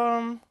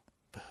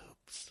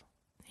 boobs.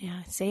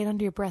 yeah. Say it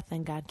under your breath,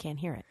 then God can't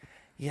hear it.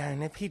 Yeah,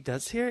 and if he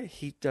does hear it,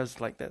 he does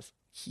like this.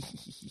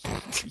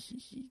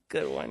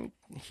 Good one,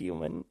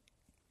 human.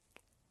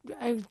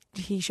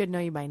 He should know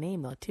you by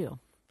name, though, too.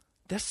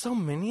 There's so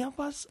many of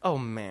us. Oh,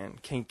 man.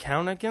 Can you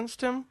count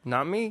against him?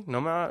 Not me.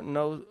 No,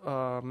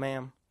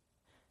 ma'am.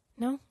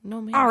 No,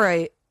 man. All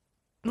right.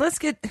 Let's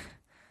get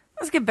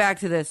back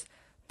to this.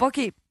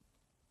 Bucky,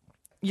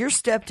 your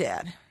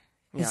stepdad.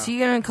 Is he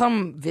going to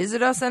come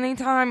visit us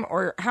anytime?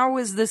 Or how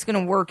is this going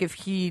to work if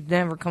he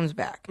never comes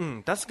back?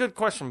 That's a good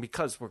question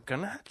because we're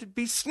going to have to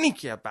be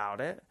sneaky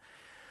about it.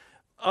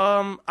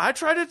 I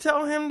tried to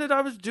tell him that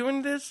I was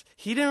doing this.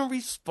 He didn't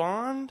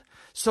respond.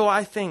 So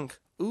I think,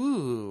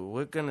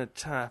 we're going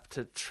to have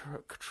to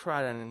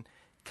try to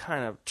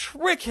kind of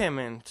trick him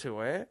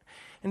into it.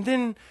 And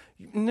then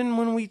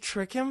when we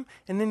trick him,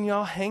 and then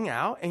y'all hang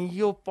out, and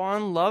you'll fall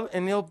in love,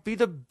 and it'll be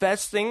the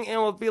best thing. And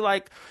it'll be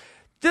like,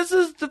 this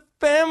is the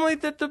family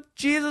that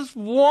Jesus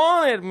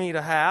wanted me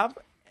to have.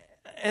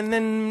 And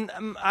then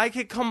I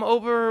could come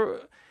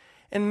over,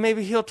 and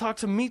maybe he'll talk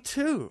to me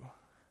too.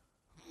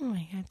 Oh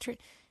my God,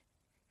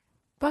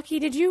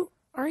 Bucky,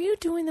 are you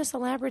doing this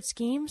elaborate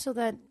scheme so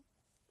that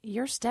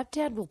your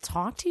stepdad will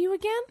talk to you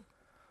again?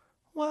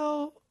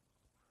 Well,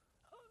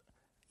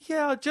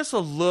 yeah, just a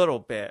little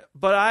bit.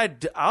 But I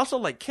also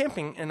like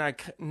camping, and I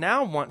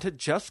now want to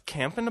just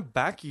camp in the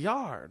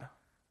backyard.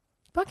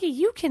 Bucky,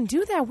 you can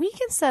do that. We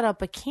can set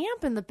up a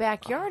camp in the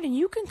backyard, and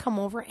you can come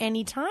over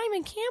anytime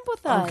and camp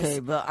with us. Okay,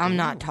 but I'm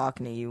not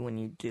talking to you when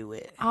you do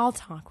it. I'll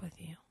talk with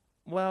you.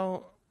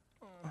 Well,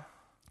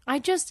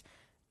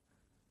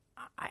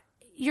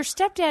 your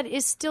stepdad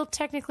is still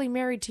technically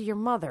married to your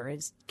mother.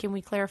 Can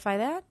we clarify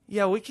that?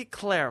 yeah, we could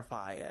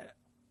clarify it.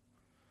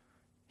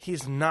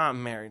 He's not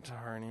married to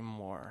her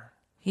anymore.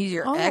 He's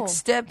your Oh.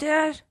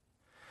 ex-stepdad?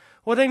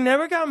 Well, they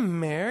never got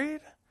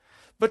married,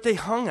 but they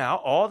hung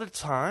out all the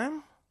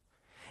time,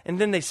 and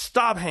then they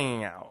stopped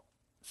hanging out.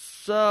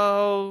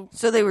 So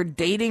So they were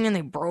dating and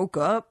they broke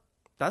up?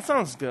 that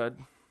sounds good.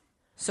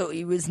 So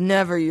he was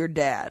never your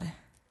dad?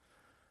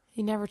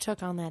 He never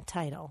took on that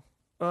title.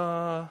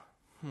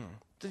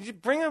 Did you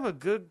bring up a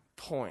good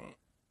point?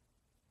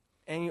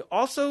 And you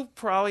also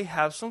probably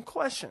have some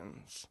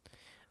questions.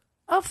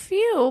 A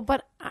few,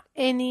 but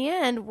in the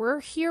end, we're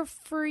here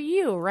for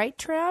you, right,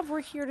 Trav?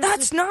 We're here to...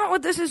 That's not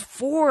what this is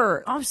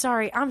for. I'm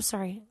sorry.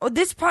 Oh,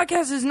 this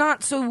podcast is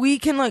not so we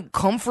can, like,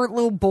 comfort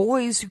little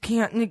boys who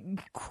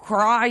can't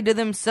cry to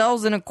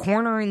themselves in a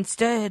corner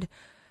instead.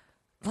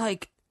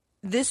 Like,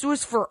 this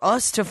was for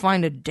us to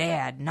find a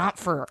dad, not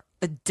for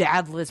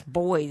dadless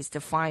boys to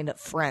find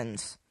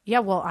friends. Yeah,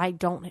 well, I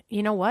don't...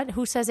 You know what?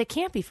 Who says it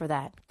can't be for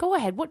that? Go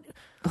ahead. What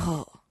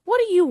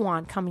do you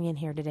want coming in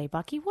here today,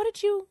 Bucky? What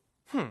did you...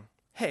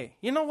 Hey,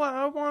 you know what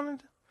I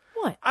wanted?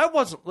 What? I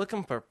wasn't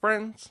looking for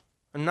friends.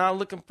 I'm not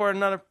looking for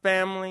another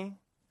family.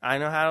 I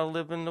know how to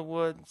live in the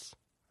woods.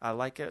 I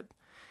like it.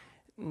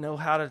 Know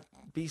how to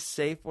be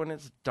safe when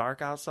it's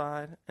dark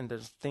outside and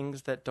there's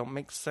things that don't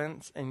make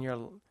sense and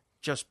you're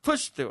just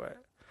pushed through it.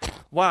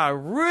 What I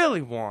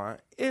really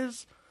want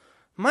is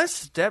my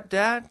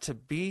stepdad to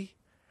be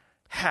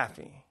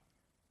happy.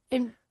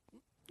 And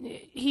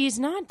he's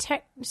not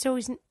so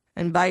he's.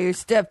 And by your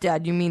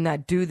stepdad, you mean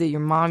that dude that your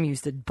mom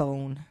used to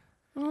bone.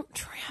 Oh,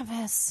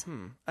 Travis.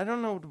 I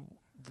don't know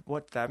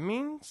what that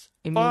means,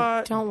 It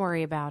but Don't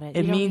worry about it.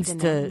 It You don't means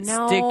need to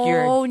know. stick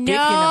your dick in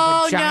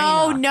a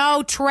vagina.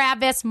 No,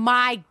 Travis.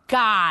 My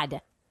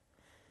God.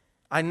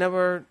 I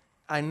never.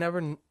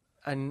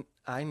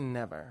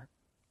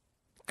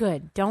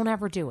 Good. Don't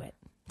ever do it.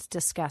 It's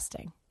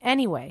disgusting.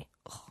 Anyway,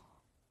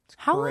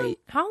 how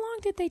long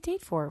did they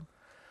date for?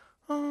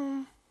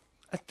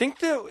 I think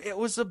that it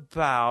was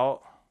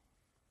about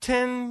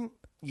 10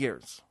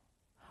 years.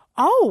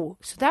 Oh,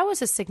 so that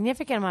was a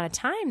significant amount of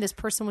time this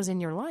person was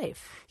in your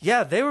life.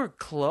 Yeah, they were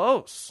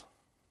close.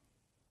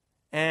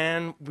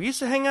 And we used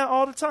to hang out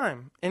all the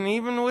time, and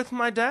even with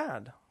my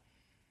dad.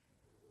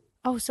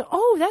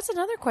 Oh, that's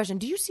another question.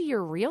 Do you see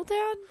your real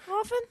dad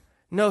often?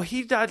 No,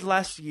 he died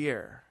last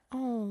year.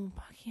 Oh,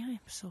 Bucky, I am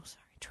so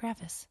sorry.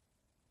 Travis,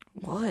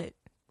 What?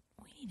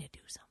 we need to do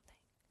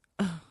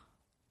something.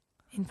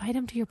 Invite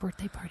him to your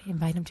birthday party.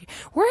 Invite him to.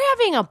 We're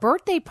having a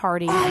birthday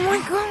party. Oh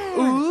my God.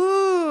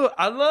 Ooh,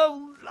 I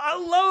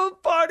love a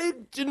party.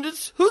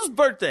 Whose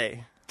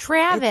birthday?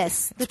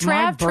 Travis, the It's my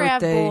Trav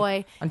birthday.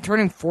 boy. I'm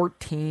turning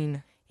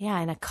 14. Yeah,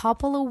 in a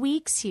couple of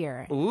weeks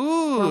here.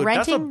 Ooh, We're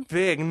that's a renting-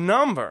 big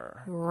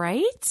number.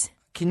 Right?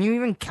 Can you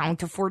even count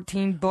to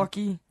 14,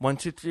 Bucky? 1,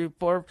 2, 3,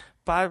 4,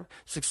 5,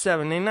 6,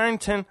 7, 8, 9,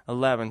 10,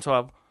 11,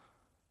 12,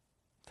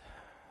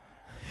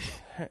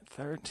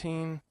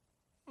 13.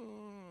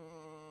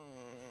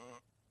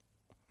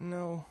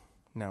 No.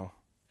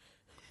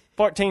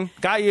 14.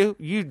 Got you,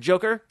 you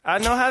joker. I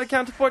know how to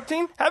count to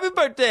 14. Happy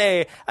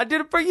birthday. I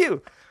did it for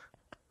you.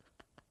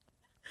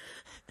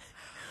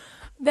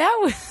 That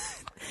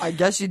was. I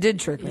guess you did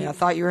trick me. I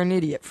thought you were an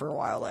idiot for a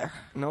while there.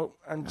 Nope,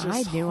 I'm I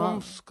just knew him.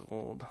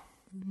 homeschooled.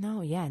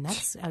 No, yeah, and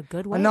that's a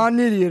good way. I'm not an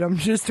idiot. I'm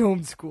just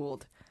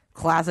homeschooled.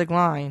 Classic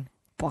line,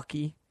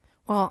 Bucky.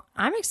 Well,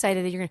 I'm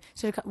excited that you're going to.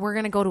 So we're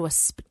going to go to a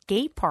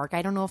skate park.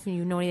 I don't know if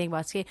you know anything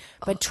about skate,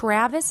 but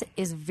Travis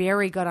is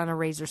very good on a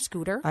Razor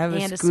scooter. I have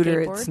and a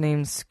scooter. skateboard. It's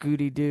named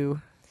Scooty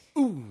Doo.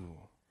 Ooh,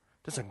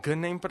 that's a good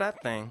name for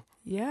that thing.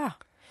 Yeah.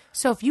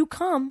 So if you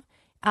come,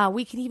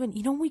 we could even,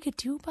 what we could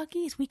do,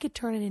 Bucky, is we could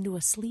turn it into a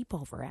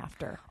sleepover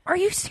after. Are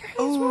you serious?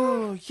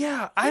 Oh,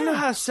 yeah. I know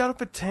how to set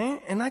up a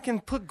tent, and I can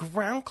put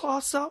ground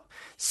cloths up,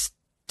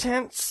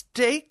 tent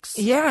stakes.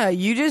 Yeah,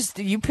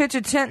 you pitch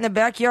a tent in the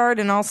backyard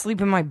and I'll sleep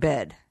in my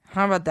bed.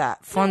 How about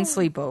that? Fun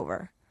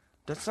sleepover.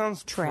 That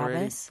sounds pretty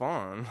Travis.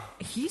 fun.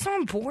 He's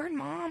on board,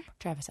 Mom.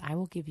 Travis, I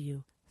will give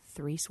you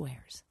 3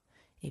 swears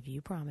if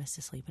you promise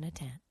to sleep in a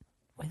tent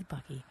with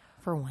Bucky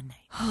for one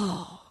night.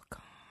 Oh,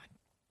 God.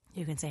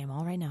 You can say them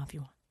all right now if you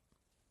want,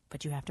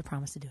 but you have to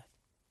promise to do it.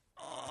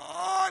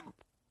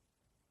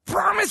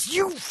 Promise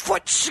you,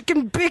 foot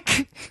chicken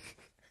bick.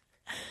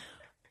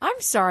 I'm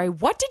sorry,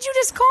 what did you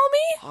just call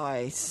me?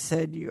 I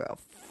said you a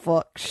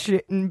fuck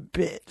shitting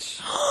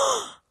bitch.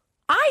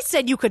 I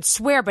said you could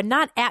swear, but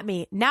not at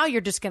me. Now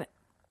you're just going to...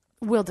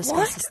 We'll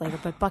discuss this later,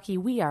 but Bucky,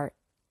 we are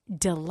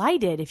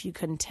delighted, if you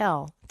couldn't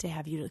tell, to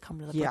have you to come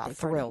to the birthday party.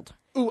 Thrilled.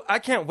 Ooh, I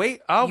can't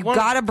wait. You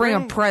gotta bring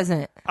a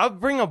present. I'll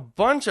bring a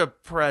bunch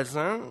of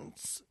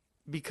presents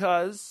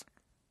because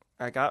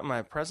I got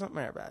my present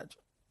merit badge.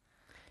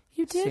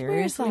 You did?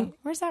 Seriously?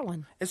 Where's that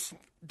one? It's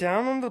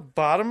down on the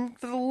bottom of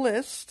the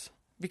list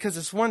because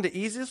it's one of the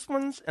easiest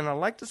ones, and I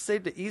like to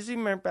save the easy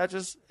merit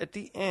badges at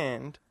the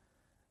end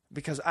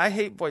because I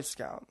hate Boy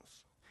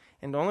Scouts.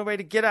 And the only way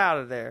to get out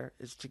of there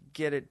is to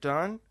get it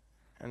done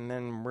and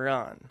then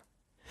run.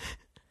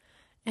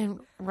 And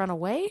run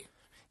away?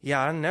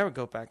 Yeah, I never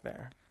go back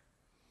there.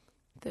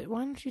 Why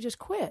don't you just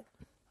quit?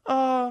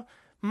 My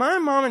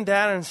mom and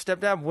dad and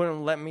stepdad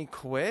wouldn't let me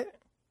quit.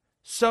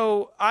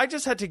 So I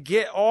just had to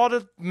get all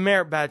the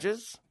merit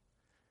badges.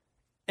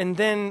 And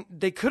then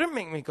they couldn't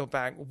make me go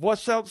back.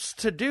 What's else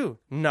to do?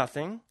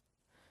 Nothing.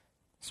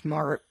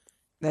 Smart.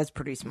 That's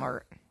pretty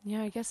smart.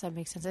 Yeah, I guess that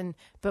makes sense.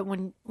 But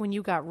when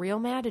you got real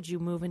mad, did you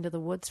move into the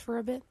woods for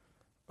a bit?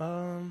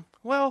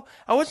 Well,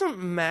 I wasn't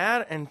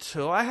mad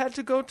until I had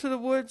to go to the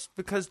woods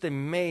because they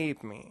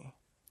made me.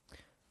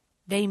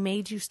 They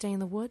made you stay in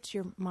the woods?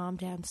 Your mom,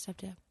 dad, and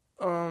stepdad?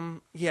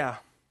 Yeah.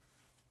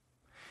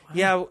 Wow.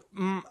 Yeah,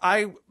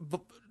 I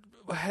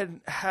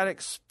had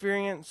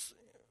experience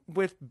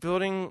with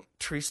building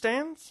tree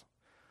stands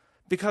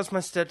because my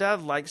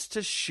stepdad likes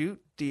to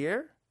shoot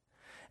deer.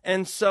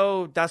 And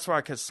so that's where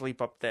I could sleep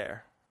up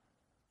there.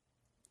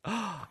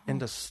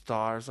 And the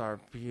stars are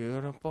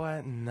beautiful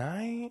at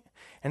night.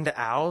 And the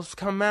owls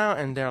come out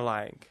and they're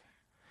like,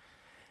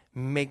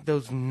 make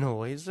those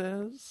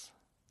noises.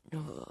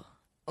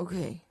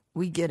 Okay,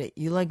 we get it.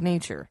 You like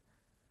nature.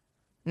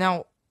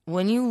 Now,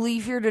 when you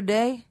leave here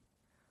today,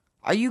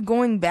 are you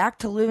going back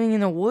to living in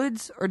the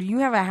woods or do you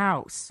have a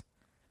house?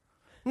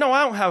 No,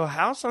 I don't have a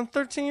house. I'm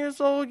 13 years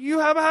old. You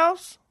have a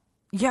house?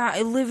 Yeah,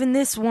 I live in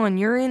this one.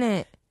 You're in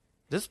it.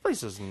 This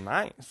place is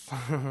nice.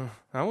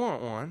 I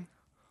want one.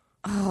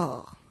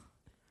 Oh,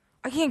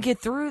 I can't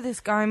get through this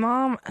guy,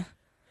 Mom.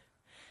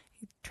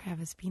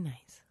 Travis, be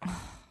nice.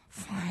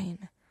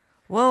 Fine.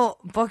 Well,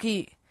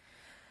 Bucky,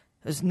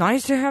 it's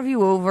nice to have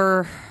you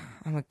over.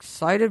 I'm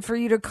excited for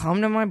you to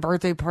come to my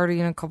birthday party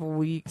in a couple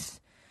weeks.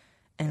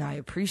 And I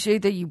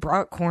appreciate that you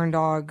brought corn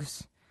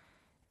dogs.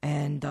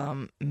 And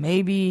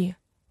maybe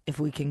if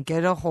we can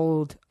get a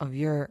hold of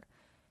your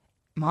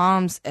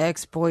mom's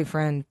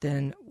ex-boyfriend,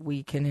 then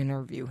we can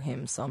interview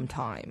him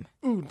sometime.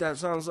 Ooh, that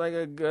sounds like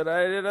a good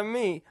idea to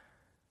me.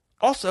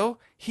 Also,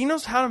 he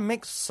knows how to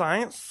make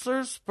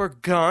silencers for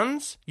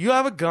guns. You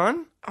have a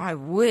gun? I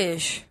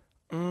wish.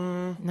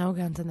 No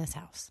guns in this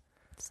house.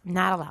 It's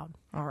not allowed.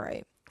 All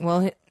right.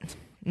 Well,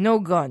 no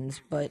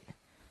guns, but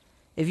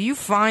if you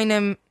find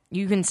him,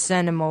 you can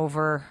send him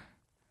over.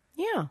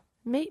 Yeah.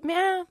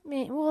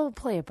 We'll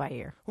play it by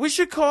ear. We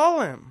should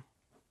call him.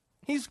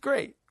 He's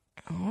great.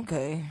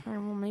 Okay. All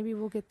right, well, maybe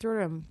we'll get through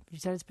to him. You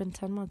said it's been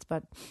 10 months,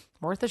 but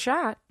worth a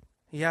shot.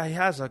 Yeah, he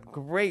has a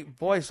great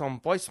voice on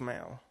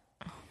voicemail.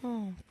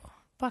 Oh,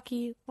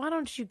 Bucky, why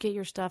don't you get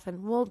your stuff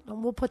and we'll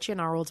put you in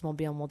our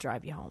Oldsmobile and we'll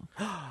drive you home.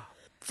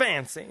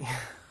 Fancy.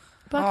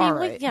 Bucky, All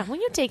right.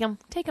 when you take him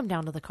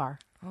down to the car.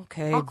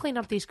 Okay. I'll clean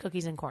up these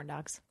cookies and corn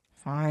dogs.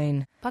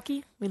 Fine.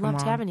 Bucky, we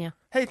loved having you.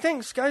 Hey,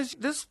 thanks, guys.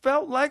 This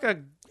felt like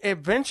a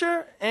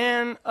adventure,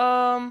 and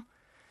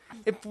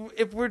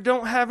if we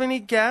don't have any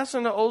gas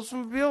in the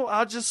Oldsmobile,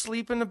 I'll just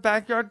sleep in the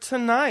backyard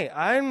tonight.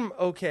 I'm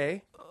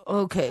okay.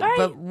 Okay, right.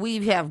 but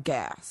we have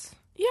gas.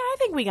 Yeah, I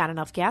think we got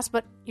enough gas,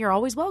 but you're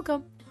always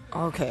welcome.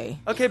 Okay.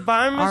 Okay,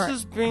 bye, All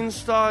Mrs.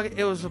 Beanstalk.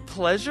 It was a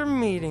pleasure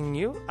meeting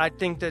you. I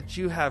think that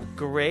you have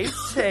great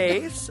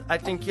taste. I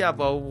think you have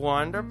a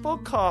wonderful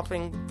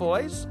coughing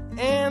voice.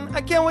 And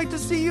I can't wait to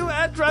see you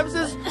at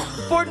Travis's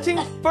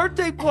 14th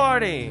birthday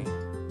party.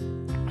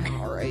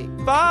 All right.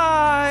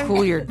 Bye.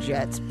 Cool your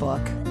jets,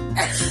 Buck.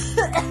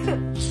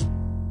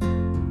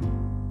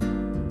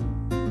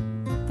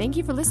 Thank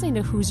you for listening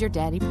to Who's Your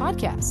Daddy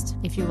podcast.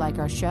 If you like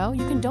our show,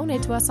 you can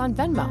donate to us on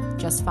Venmo.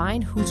 Just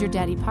find Who's Your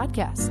Daddy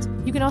podcast.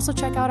 You can also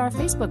check out our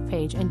Facebook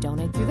page and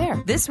donate through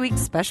there. This week's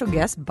special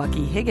guest,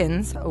 Bucky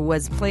Higgins,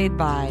 was played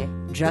by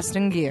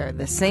Justin Geer,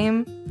 the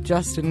same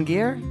Justin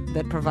Geer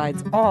that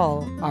provides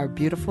all our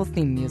beautiful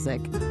theme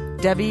music.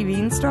 Debbie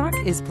Beanstalk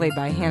is played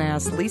by Hannah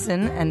S.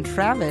 Leeson, and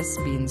Travis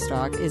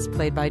Beanstalk is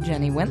played by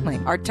Jenny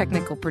Wentling. Our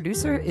technical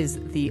producer is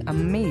the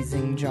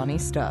amazing Johnny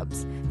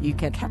Stubbs. You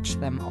can catch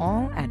them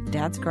all at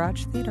Dad's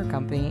Garage Theater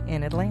Company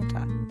in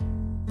Atlanta.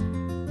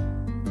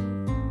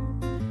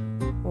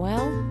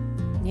 Well,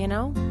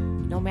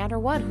 no matter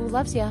what, who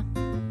loves you?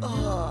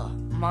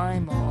 My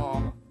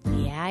mom.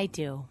 Yeah, I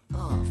do.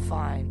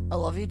 Fine. I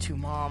love you too,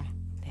 Mom.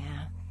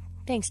 Yeah.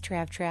 Thanks,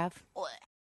 Trav.